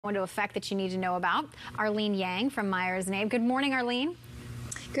into effect that you need to know about. Arlene Yang from Meyers, Nave. Good morning, Arlene.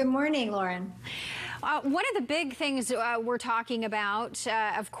 Good morning, Lauren. One of the big things we're talking about,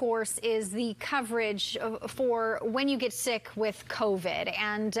 of course, is the coverage for when you get sick with COVID.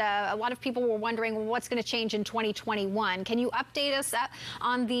 And a lot of people were wondering what's going to change in 2021. Can you update us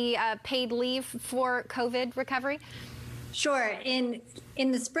on the paid leave for COVID recovery? Sure. In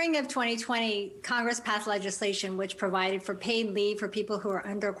the spring of 2020, Congress passed legislation which provided for paid leave for people who are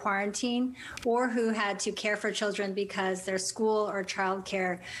under quarantine or who had to care for children because their school or child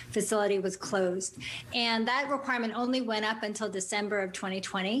care facility was closed. And that requirement only went up until December of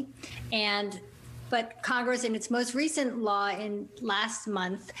 2020. But Congress, in its most recent law in last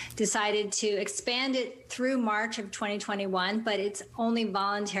month, decided to expand it through March of 2021, but it's only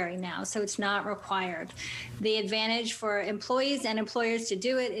voluntary now, so it's not required. The advantage for employees and employers to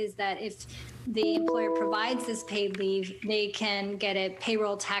do it is that if the employer provides this paid leave, they can get a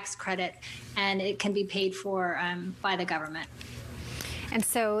payroll tax credit, and it can be paid for by the government. And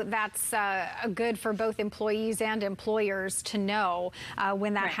so that's good for both employees and employers to know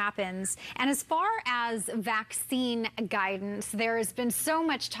when that happens. And as far as vaccine guidance, there has been so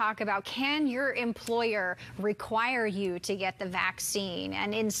much talk about, can your employer require you to get the vaccine?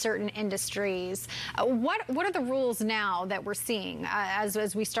 And in certain industries, what are the rules now that we're seeing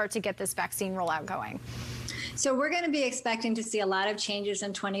as we start to get this vaccine rollout going? So we're going to be expecting to see a lot of changes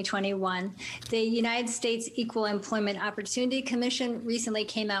in 2021. The United States Equal Employment Opportunity Commission recently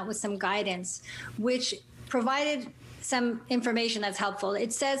came out with some guidance, which provided some information that's helpful.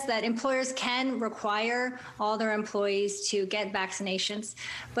 It says that employers can require all their employees to get vaccinations,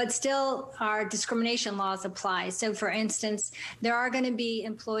 but still our discrimination laws apply. So for instance, there are going to be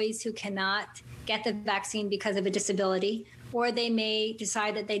employees who cannot get the vaccine because of a disability, or they may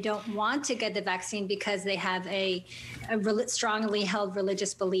decide that they don't want to get the vaccine because they have a strongly held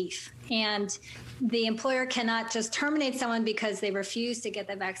religious belief. And the employer cannot just terminate someone because they refuse to get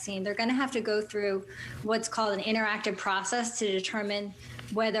the vaccine. They're going to have to go through what's called an interactive process to determine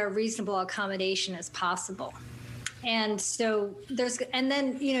whether reasonable accommodation is possible. And so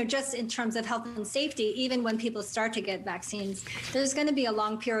then, just in terms of health and safety, even when people start to get vaccines, there's going to be a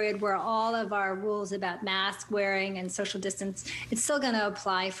long period where all of our rules about mask wearing and social distance, it's still going to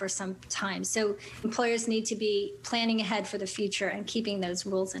apply for some time. So employers need to be planning ahead for the future and keeping those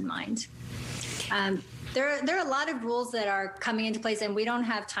rules in mind. There are a lot of rules that are coming into place, and we don't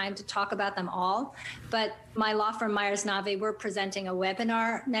have time to talk about them all. But my law firm, Meyers, Nave, we're presenting a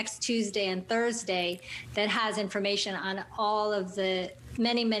webinar next Tuesday and Thursday that has information on all of the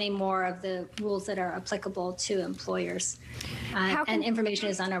many, many more of the rules that are applicable to employers. And information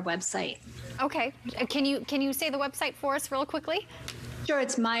is on our website. Okay. Can you say the website for us real quickly? Sure.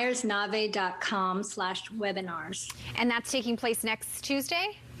 It's myersnave.com/webinars. And that's taking place next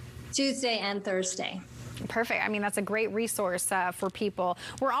Tuesday? Tuesday and Thursday. Perfect. I mean, that's a great resource for people.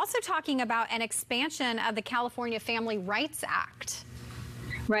 We're also talking about an expansion of the California Family Rights Act.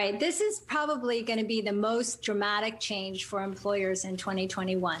 Right. This is probably going to be the most dramatic change for employers in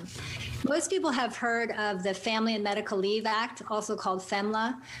 2021. Most people have heard of the Family and Medical Leave Act, also called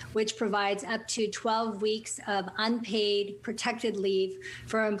FEMLA, which provides up to 12 weeks of unpaid protected leave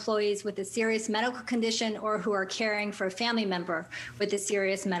for employees with a serious medical condition or who are caring for a family member with a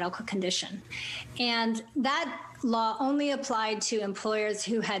serious medical condition. And that law only applied to employers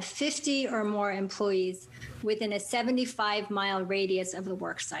who had 50 or more employees within a 75-mile radius of the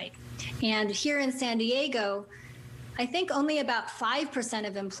worksite. And here in San Diego, I think only about 5%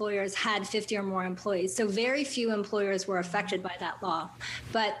 of employers had 50 or more employees. So very few employers were affected by that law.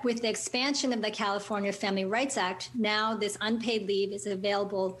 But with the expansion of the California Family Rights Act, now this unpaid leave is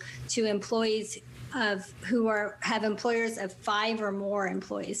available to employees who have employers of 5 or more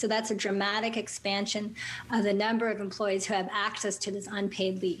employees. So that's a dramatic expansion of the number of employees who have access to this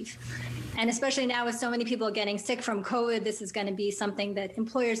unpaid leave. And especially now with so many people getting sick from COVID, this is going to be something that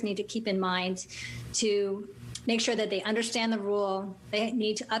employers need to keep in mind to make sure that they understand the rule. They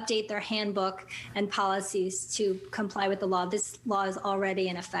need to update their handbook and policies to comply with the law. This law is already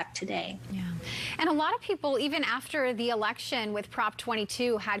in effect today. Yeah. And a lot of people, even after the election with Prop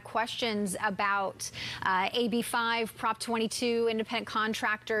 22, had questions about AB 5, Prop 22, independent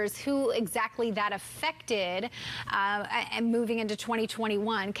contractors, who exactly that affected and moving into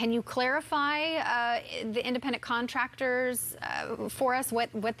 2021. Can you clarify the independent contractors for us,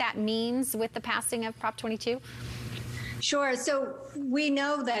 what that means with the passing of Prop 22? Sure. So we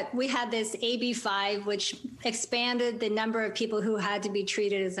know that we had this AB 5, which expanded the number of people who had to be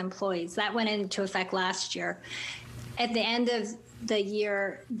treated as employees. That went into effect last year. At the end of the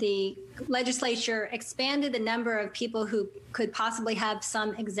year, the legislature expanded the number of people who could possibly have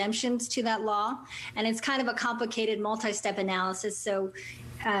some exemptions to that law. And it's kind of a complicated multi-step analysis. So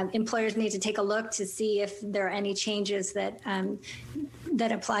employers need to take a look to see if there are any changes that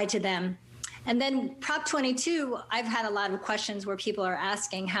that apply to them. And then Prop 22, I've had a lot of questions where people are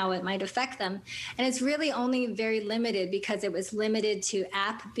asking how it might affect them. And it's really only very limited because it was limited to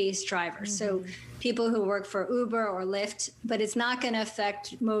app-based drivers. So people who work for Uber or Lyft, but it's not going to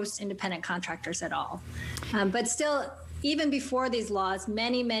affect most independent contractors at all. But still, even before these laws,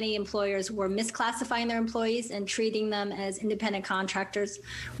 many, many employers were misclassifying their employees and treating them as independent contractors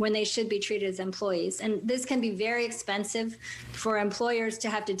when they should be treated as employees. And this can be very expensive for employers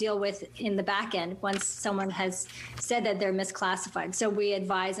to have to deal with in the back end once someone has said that they're misclassified. So we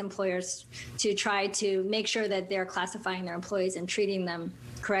advise employers to try to make sure that they're classifying their employees and treating them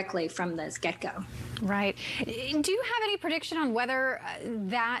correctly from the get-go. Right. Do you have any prediction on whether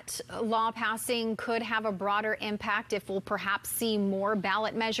that law passing could have a broader impact, if we'll perhaps see more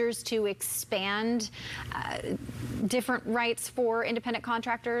ballot measures to expand different rights for independent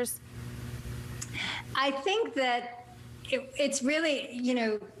contractors? I think that it's really,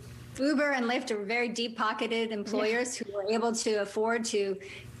 Uber and Lyft are very deep-pocketed employers who are able to afford to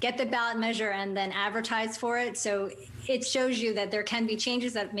get the ballot measure and then advertise for it. So it shows you that there can be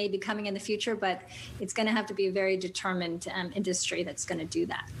changes that may be coming in the future, but it's going to have to be a very determined industry that's going to do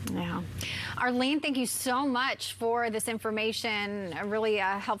that. Yeah. Arlene, thank you so much for this information, really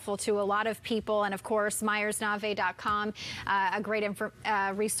helpful to a lot of people. And of course, MeyersNave.com, a great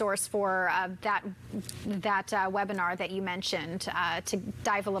resource for that webinar that you mentioned to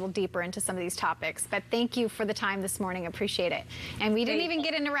dive a little deeper into some of these topics. But thank you for the time this morning. Appreciate it. And we didn't even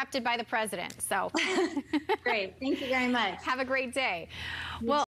get interrupted by the president. So great. Thank you very much. Have a great day. Well.